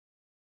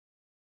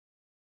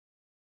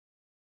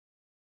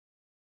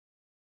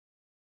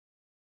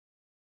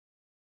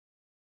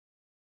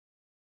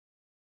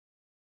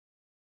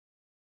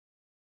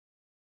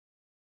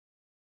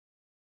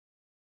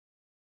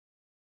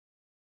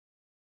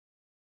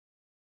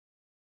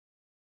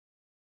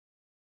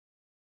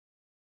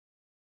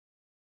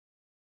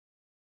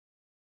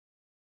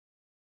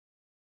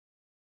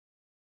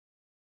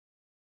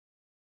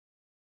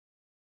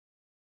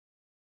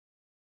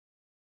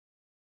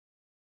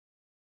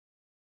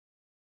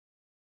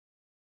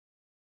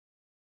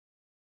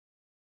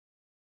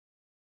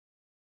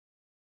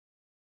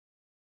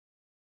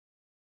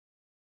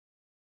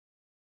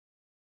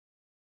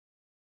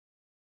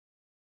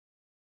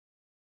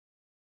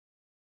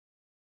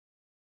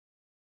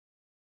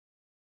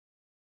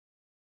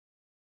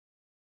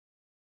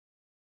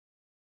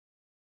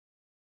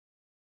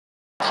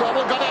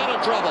trouble, got out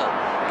of trouble.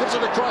 Gives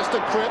it across to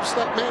Cripps.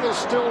 That man is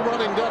still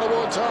running down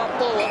towards half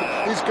forward.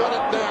 He's got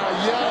it now.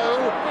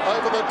 Yo,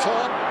 over the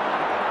top.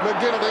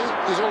 McGinnity,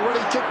 he's already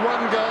kicked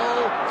one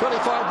goal.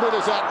 25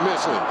 metres out,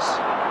 misses.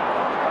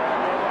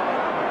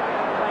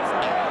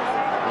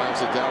 Runs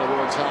it down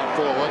towards half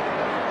forward.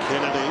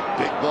 Kennedy,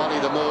 big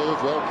body to move.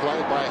 Well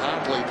played by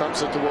Hartley.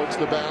 Thumps it towards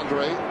the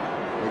boundary.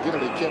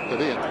 McGinnity kept it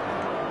in.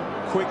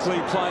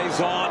 Quickly plays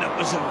on. It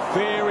was a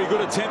very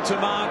good attempt to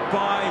mark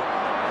by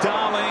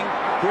Darling.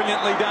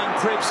 Brilliantly done,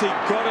 Cripps. He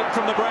got it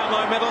from the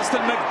Brownlow medalist,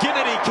 and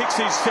McGinnity kicks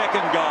his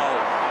second goal.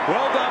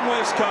 Well done,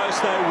 West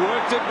Coast. They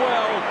worked it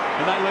well,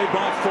 and they lead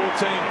by 14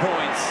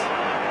 points.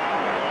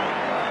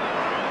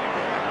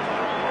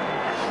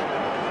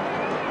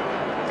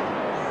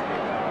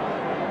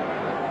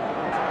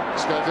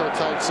 Schofield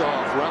takes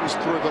off, runs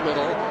through the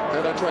middle,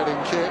 penetrating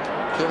kick.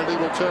 Kennedy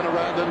will turn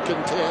around and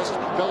contest.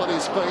 Fell at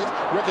his feet,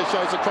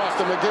 ricochets across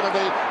to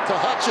McGinnity, to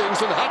Hutchings,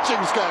 and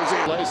Hutchings goes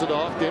in. Lays it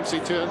off, Dempsey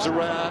turns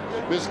around,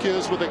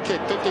 miscues with a kick,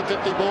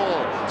 50-50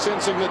 ball,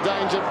 sensing the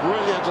danger,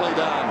 brilliantly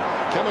done.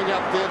 Coming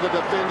up there, the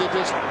defender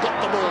just got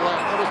the ball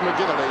out. That was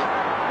McGinnity.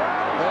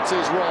 That's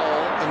his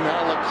role, and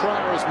now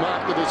Lacroix is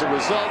marked as a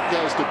result,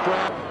 goes to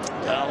Brown.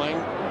 Darling,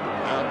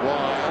 out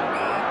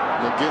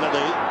wide,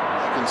 McGinnity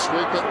can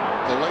sweep it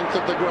the length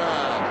of the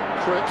ground.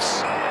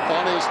 Cripps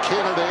on his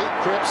Kennedy.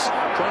 Cripps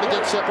trying to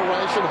get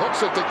separation,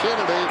 hooks it to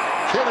Kennedy.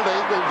 Kennedy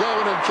will go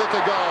in and kick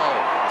a goal.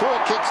 4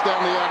 kicks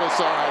down the other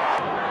side.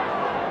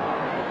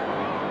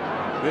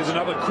 There's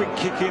another quick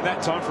kick in,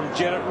 that time from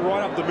Jennett,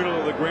 right up the middle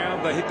of the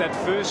ground. They hit that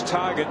first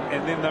target,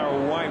 and then they're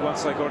away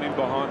once they got in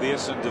behind the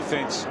Essendon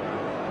defence.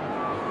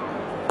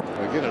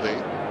 McGinnity.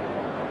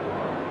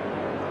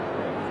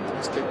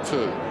 Let's kick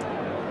 2.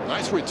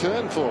 Nice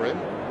return for him.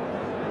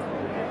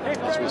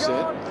 As we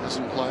said,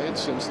 hasn't played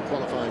since the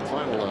qualifying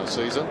final last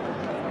season.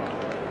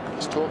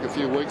 There's talk a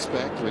few weeks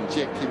back to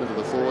inject him into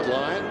the forward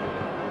line.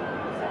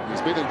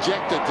 He's been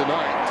injected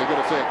tonight to good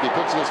effect. He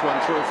puts this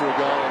one through for a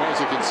goal, and as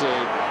you can see,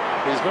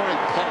 he's very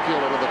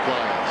popular with the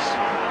players.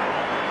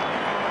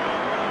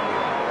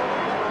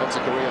 That's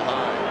a career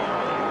high.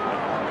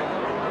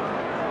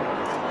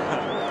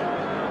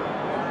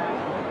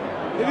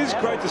 It is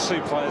great to see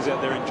players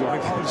out there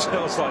enjoying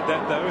themselves like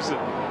that, though, isn't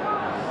it?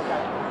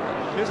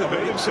 He hasn't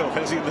hurt himself,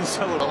 has he, in the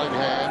cellar?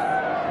 Bellingham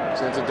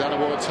sends it down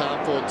towards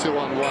half forward,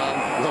 2-on-1.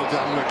 Well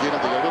done,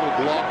 McGinnity. A little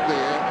block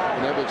there.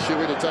 And able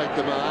Chewy to take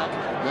the mark.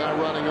 Now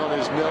running on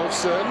is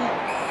Nelson.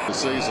 The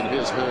season,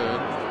 here's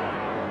Hearn.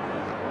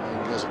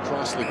 And goes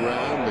across the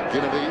ground.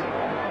 McGinnity.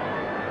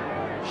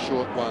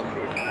 Short one.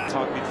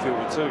 Tight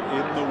midfielder too,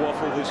 in the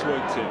waffle this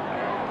week, Tim.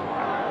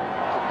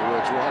 He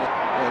works right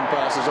and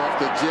passes off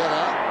to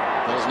Jenner.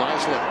 Does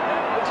nicely.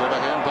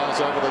 Clever hand pass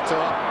over the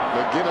top.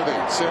 McGinnity,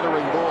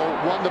 centering ball,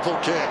 wonderful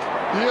kick.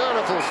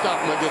 Beautiful stuff,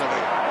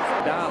 McGinnity.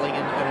 Darling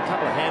and a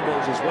couple of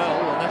handballs as well,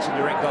 and that's a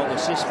direct goal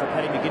assist for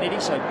Paddy McGinnity,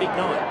 so big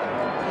night.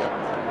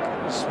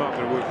 Yep. Smart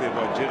bit of work there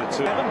by Jetta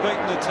too. Haven't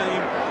beaten the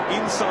team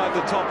inside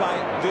the top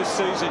 8 this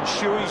season.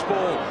 Shuey's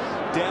ball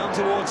down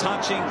towards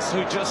Hutchings,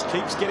 who just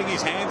keeps getting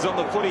his hands on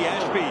the footy.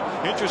 Ashby,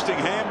 interesting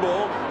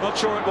handball. Not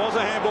sure it was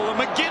a handball.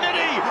 And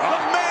McGinnity,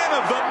 the man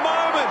of the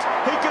moment.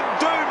 He can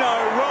do no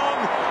wrong.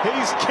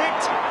 He's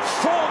kicked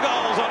 4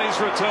 goals on his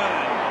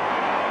return.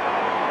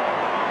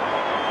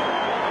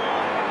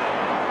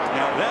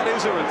 Now that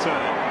is a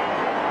return.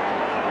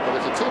 But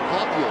if you're too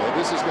popular,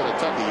 this is going to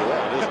tucker you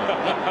out, isn't it?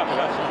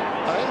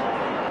 Hey?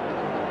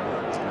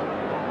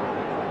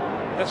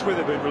 That's where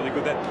they've been really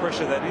good. That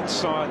pressure, that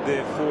inside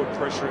their forward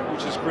pressure,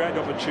 which has created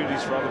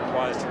opportunities for other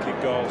players to kick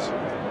goals.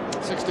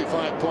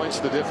 65 points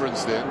the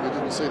difference then. We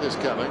didn't see this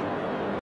coming.